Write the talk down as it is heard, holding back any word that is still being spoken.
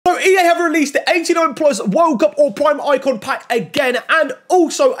released the 89 plus World Cup or Prime Icon pack again, and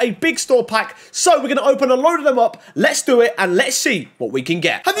also a big store pack. So we're going to open a load of them up. Let's do it and let's see what we can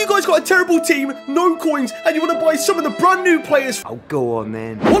get. Have you guys got a terrible team, no coins, and you want to buy some of the brand new players? Oh, go on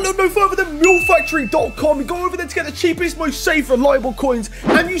then. Well, look no further than mulefactory.com. Go over there to get the cheapest, most safe, reliable coins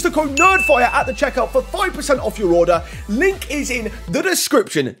and use the code NerdFire at the checkout for 5% off your order. Link is in the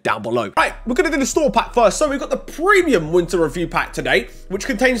description down below. Right, we're going to do the store pack first. So we've got the premium winter review pack today, which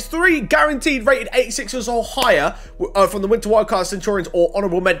contains 3 guaranteed rated 86ers or higher from the Winter Wildcard Centurions or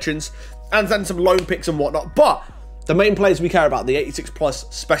honorable mentions, and then some loan picks and whatnot. But the main players we care about, the 86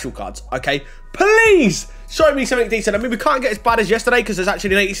 plus special cards, okay? Please show me something decent. I mean, we can't get as bad as yesterday because there's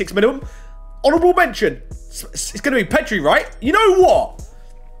actually an 86 minimum. Honorable mention. It's going to be Pedri, right? You know what?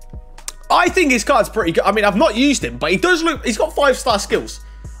 I think his card's pretty good. I mean, I've not used him, but he does look... He's got 5-star skills.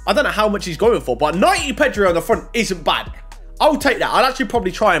 I don't know how much he's going for, but 90 Pedri on the front isn't bad. I'll take that. I'll actually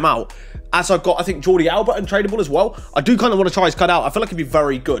probably try him out, as I've got, I think, Jordi Alba untradeable as well. I do kind of want to try his card out. I feel like it'd be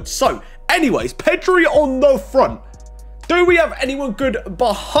very good. So, anyways, Pedri on the front. Do we have anyone good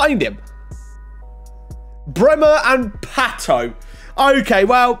behind him? Bremer and Pato. Okay,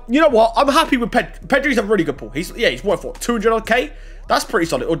 well, you know what? I'm happy with Pedri's a really good pull. He's worth what, 200k? That's pretty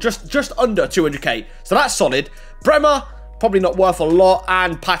solid, or just under 200k. So that's solid. Bremer, probably not worth a lot,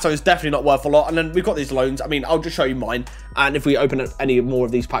 and Pato is definitely not worth a lot. And then we've got these loans. I mean, I'll just show you mine, and if we open any more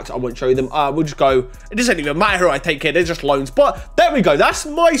of these packs, I won't show you them. We'll just go, it doesn't even matter who I take here, they're just loans. But there we go, that's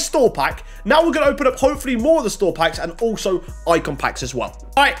my store pack. Now we're going to open up hopefully more of the store packs and also icon packs as well.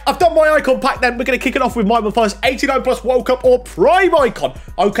 All right, I've done my icon pack then. We're going to kick it off with my one first, 89 plus World Cup or Prime Icon.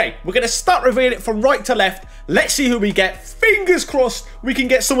 Okay, we're going to start revealing it from right to left. Let's see who we get. Fingers crossed we can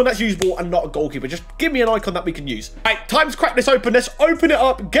get someone that's usable and not a goalkeeper. Just give me an icon that we can use. All right, time to crack this open. Let's open it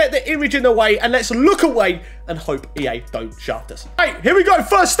up, get the image in the way, and let's look away and hope EA don't shaft us. All right, here we go.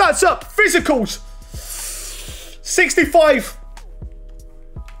 First stats up. Physicals. 65.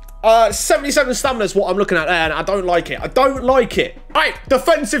 77 stamina is what I'm looking at there, and I don't like it. I don't like it. All right,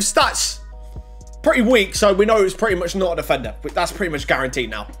 defensive stats. Pretty weak, so we know it's pretty much not a defender. That's pretty much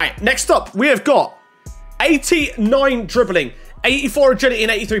guaranteed now. All right, next up, we have got 89 dribbling, 84 agility,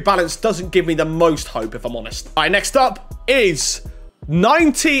 and 83 balance. Doesn't give me the most hope, if I'm honest. All right, next up is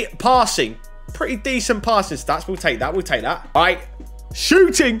 90 passing. Pretty decent passing stats. We'll take that. We'll take that. All right,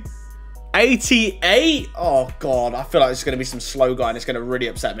 shooting. 88. Oh, God. I feel like it's going to be some slow guy, and it's going to really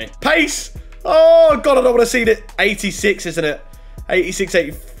upset me. Pace. Oh, God, I don't want to see it. 86, isn't it? 86,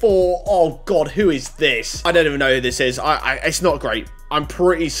 84. Oh, God, who is this? I don't even know who this is. It's not great. I'm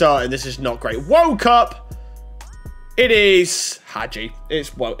pretty certain this is not great. World Cup. It is Hadji.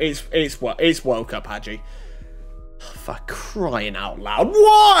 It's World Cup Hadji. For crying out loud.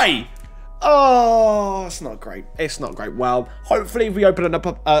 Why? Oh, it's not great. It's not great. Well, hopefully if we open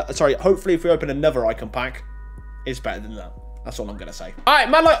another, hopefully if we open another icon pack, it's better than that. That's all I'm going to say. All right,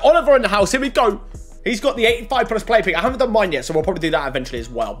 man like Oliver in the house. Here we go. He's got the 85 plus play pick. I haven't done mine yet, so we'll probably do that eventually as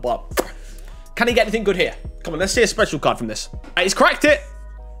well. But can he get anything good here? Come on, let's see a special card from this. Right, he's cracked it.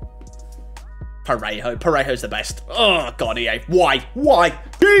 Parejo. Parejo's the best. Oh, God, EA. Why? Why?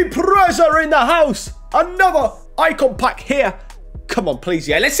 Depressor in the house. Another icon pack here. Come on, please,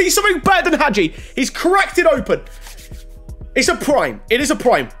 yeah. Let's see something better than Hadji. He's cracked it open. It's a prime. It is a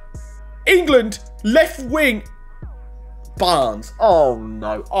prime. England, left wing. Barnes. Oh,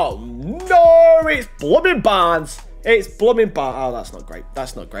 no. Oh, no. It's blooming Barnes. It's blooming Barnes. Oh, that's not great.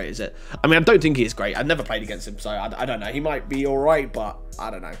 That's not great, is it? I mean, I don't think he is great. I've never played against him, so I don't know. He might be all right, but I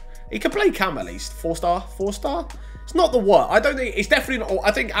don't know. He can play cam at least. 4-star? 4-star? It's not the what. I don't think... It's definitely not...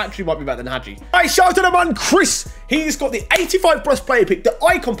 I think actually might be better than Hadji. All right, shout out to the man, Chris. He's got the 85 plus player pick, the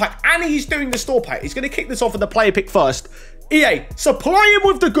icon pack, and he's doing the store pack. He's going to kick this off with the player pick first. EA, supply him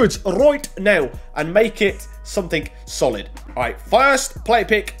with the goods right now and make it something solid. All right, first player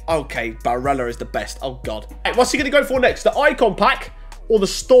pick. Okay, Barella is the best. Oh, God. Hey, what's he going to go for next? The icon pack or the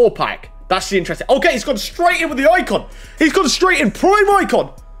store pack? That's the interesting... Okay, he's gone straight in with the icon. He's gone straight in. Prime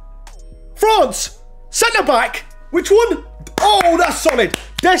icon. France. Centre back. Which one? Oh, that's solid.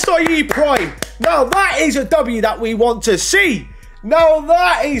 Desailly Prime. Now, that is a W that we want to see. Now,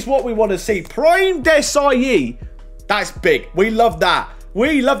 that is what we want to see. Prime Desailly. That's big. We love that.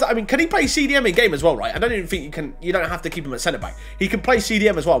 We love that. I mean, can he play CDM in game as well, right? I don't even think you can. You don't have to keep him at centre back. He can play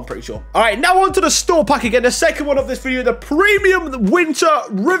CDM as well, I'm pretty sure. All right, now on to the store pack again. The second one of this video, the premium winter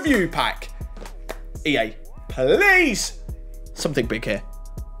review pack. EA, please. Something big here.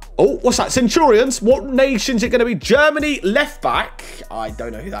 Oh, what's that? Centurions. What nation's it going to be? Germany, left back. I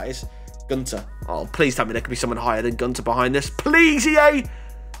don't know who that is. Gunter. Oh, please tell me there could be someone higher than Gunter behind this. Please, EA.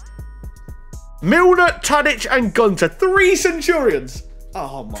 Milner, Tadic, and Gunter. 3 Centurions.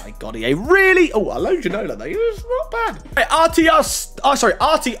 Oh my god, EA, really? Oh, hello, Ginola, though. It's not bad. Hey,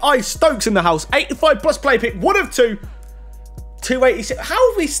 RTI Stokes in the house. 85 plus play pick, 1 of 2. 286. How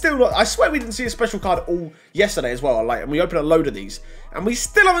have we still not? I swear we didn't see a special card all yesterday as well. Like, and we opened a load of these, and we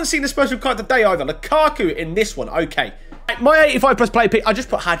still haven't seen a special card today either. Lukaku in this one. Okay. My 85 plus play pick, I just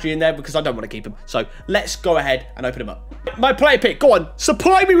put Hadji in there because I don't want to keep him. So let's go ahead and open him up. My play pick, go on.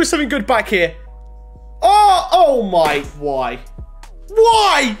 Supply me with something good back here. Oh my, why?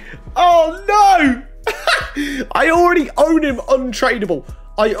 Why? Oh no! I already own him untradeable.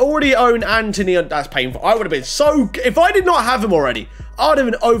 I already own Anthony. That's painful. I would have been so... If I did not have him already, I'd have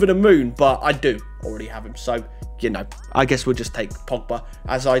been over the moon. But I do already have him. So, you know, I guess we'll just take Pogba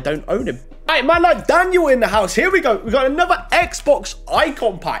as I don't own him. Hey, man, like Daniel in the house. Here we go. We got another Xbox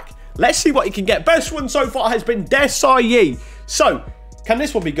icon pack. Let's see what he can get. Best one so far has been Desai. So, can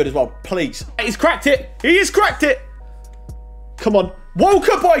this one be good as well? Please. He's cracked it. He has cracked it. Come on. World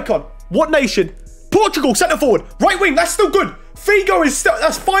Cup icon. What nation? Portugal, centre forward. Right wing. That's still good. Figo is still...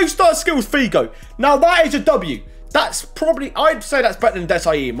 That's 5-star skills, Figo. Now, that is a W. That's probably... I'd say that's better than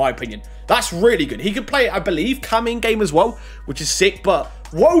Desai, in my opinion. That's really good. He can play, I believe, Cam game as well, which is sick. But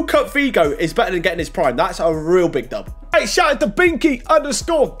World Cup Figo is better than getting his prime. That's a real big dub. Hey, shout out to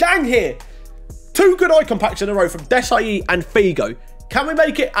Binky_gang here. 2 good icon packs in a row from Desai and Figo. Can we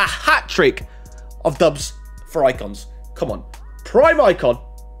make it a hat-trick of dubs for icons? Come on. Prime icon.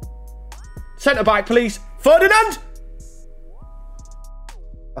 Centre back, please. Ferdinand.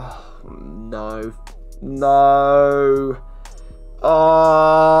 Oh, no. No.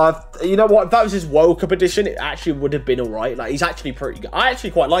 You know what? If that was his World Cup edition, it actually would have been alright. Like, he's actually pretty good. I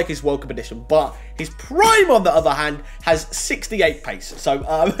actually quite like his World Cup edition, but his prime, on the other hand, has 68 pace. So,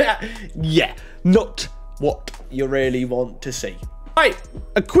 yeah, not what you really want to see. Right,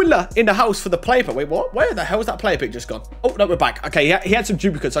 Aquila in the house for the player pick. Wait, what? Where the hell's that player pick just gone? Oh, no, we're back. Okay, he had some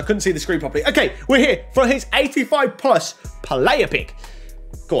duplicates. So I couldn't see the screen properly. Okay, we're here for his 85 plus player pick.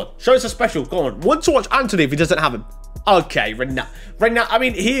 Go on, show us a special. Go on. Want to watch Anthony if he doesn't have him? Okay, Renat. I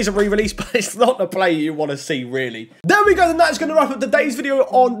mean, he is a re-release, but it's not the player you want to see, really. There we go, then that's going to wrap up today's video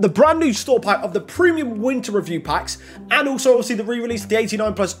on the brand new store pack of the premium winter review packs, and also obviously the re-release of the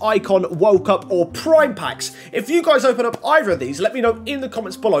 89 plus icon World Cup or prime packs. If you guys open up either of these, let me know in the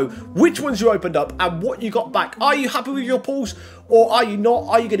comments below which ones you opened up and what you got back. Are you happy with your pulls, or are you not?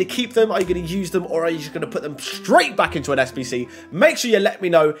 Are you going to keep them? Are you going to use them, or are you just going to put them straight back into an SBC? Make sure you let me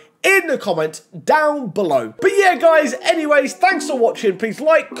know in the comments down below. But yeah, guys, anyways, thanks for watching. Please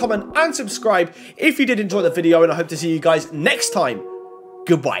like, comment, and subscribe if you did enjoy the video, and I hope to see you guys next time.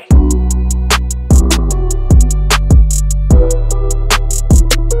 Goodbye.